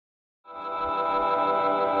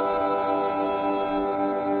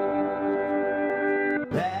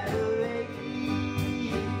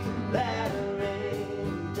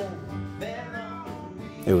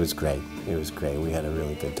It was great. It was great. We had a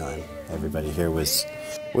really good time. Everybody here was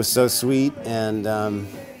so sweet, and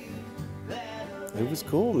it was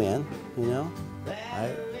cool, man. You know,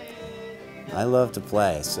 I love to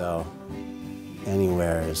play, so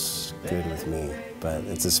anywhere is good with me. But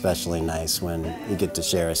it's especially nice when you get to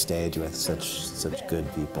share a stage with such good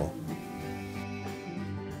people.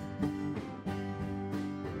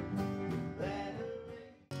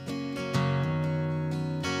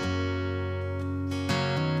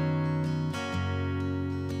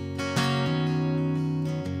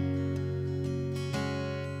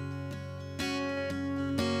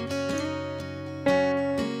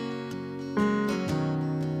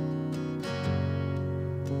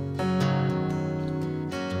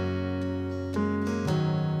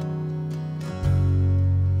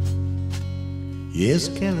 Yes,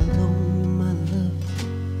 Caledonia, my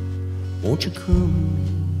love, won't you come with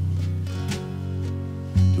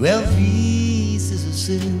me? 12 pieces of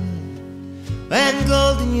silver and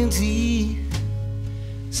gold in your teeth,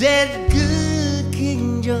 said good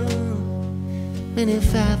King John, many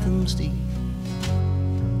fathoms deep.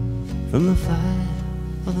 From the fire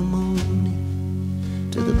of the morning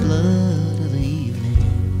to the blood of the evening.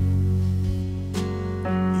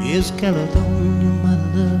 Yes, Caledonia, my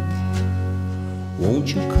love, won't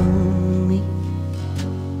you come with me?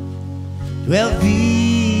 12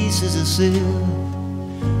 pieces of silver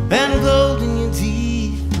and gold in your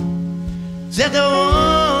teeth, said the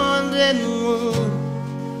wandering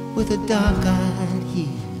one with a dark-eyed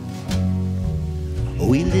heel.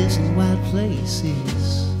 Oh, he lives in wild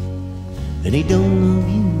places and he don't love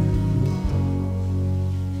you.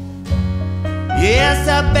 Yes,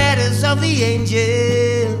 the baddest of the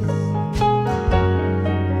angels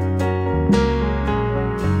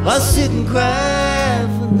I sit and cry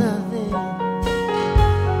for nothing.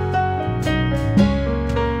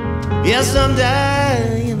 Yes, I'm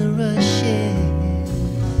dying in the rushes.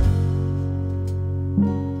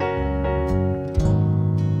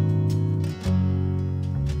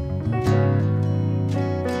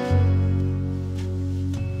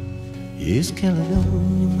 Yes,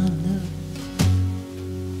 Caledonia, my love,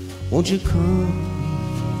 won't you come with me?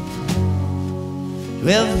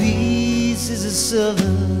 12 pieces of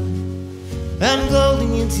silver and gold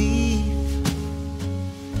in your teeth,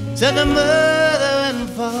 said the mother and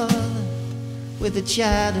father with a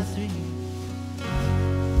child of 3.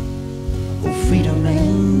 Oh, freedom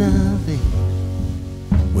ain't nothing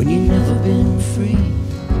when you've never been free.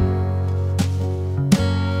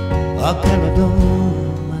 Oh,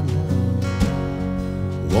 Caledonia, my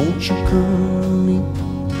love, won't you come with me?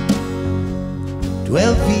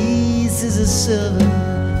 12 pieces of silver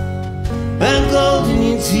and gold in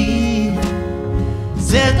your teeth,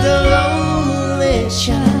 said the lonely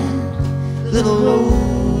child, little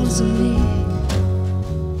rose of me.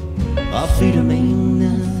 Our freedom ain't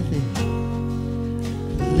nothing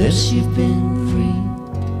unless you've been free.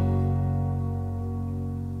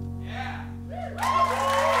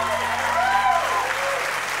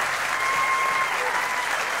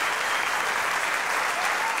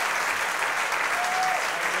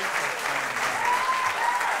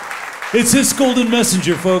 It's his golden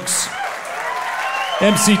messenger, folks.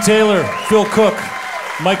 MC Taylor, Phil Cook,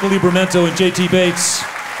 Michael Libramento, and JT Bates.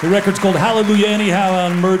 The record's called Hallelujah Anyhow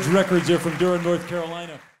on Merge Records. They're from Durham, North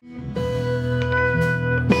Carolina.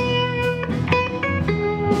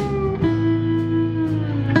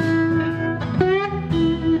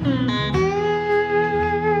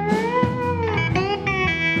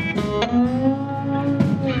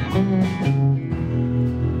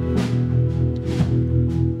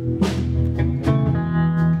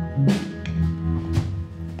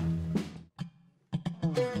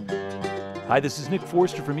 Hi, this is Nick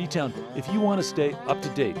Forster from eTown. If you want to stay up to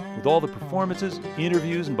date with all the performances,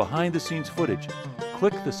 interviews, and behind-the-scenes footage,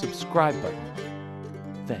 click the subscribe button.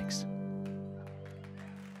 Thanks.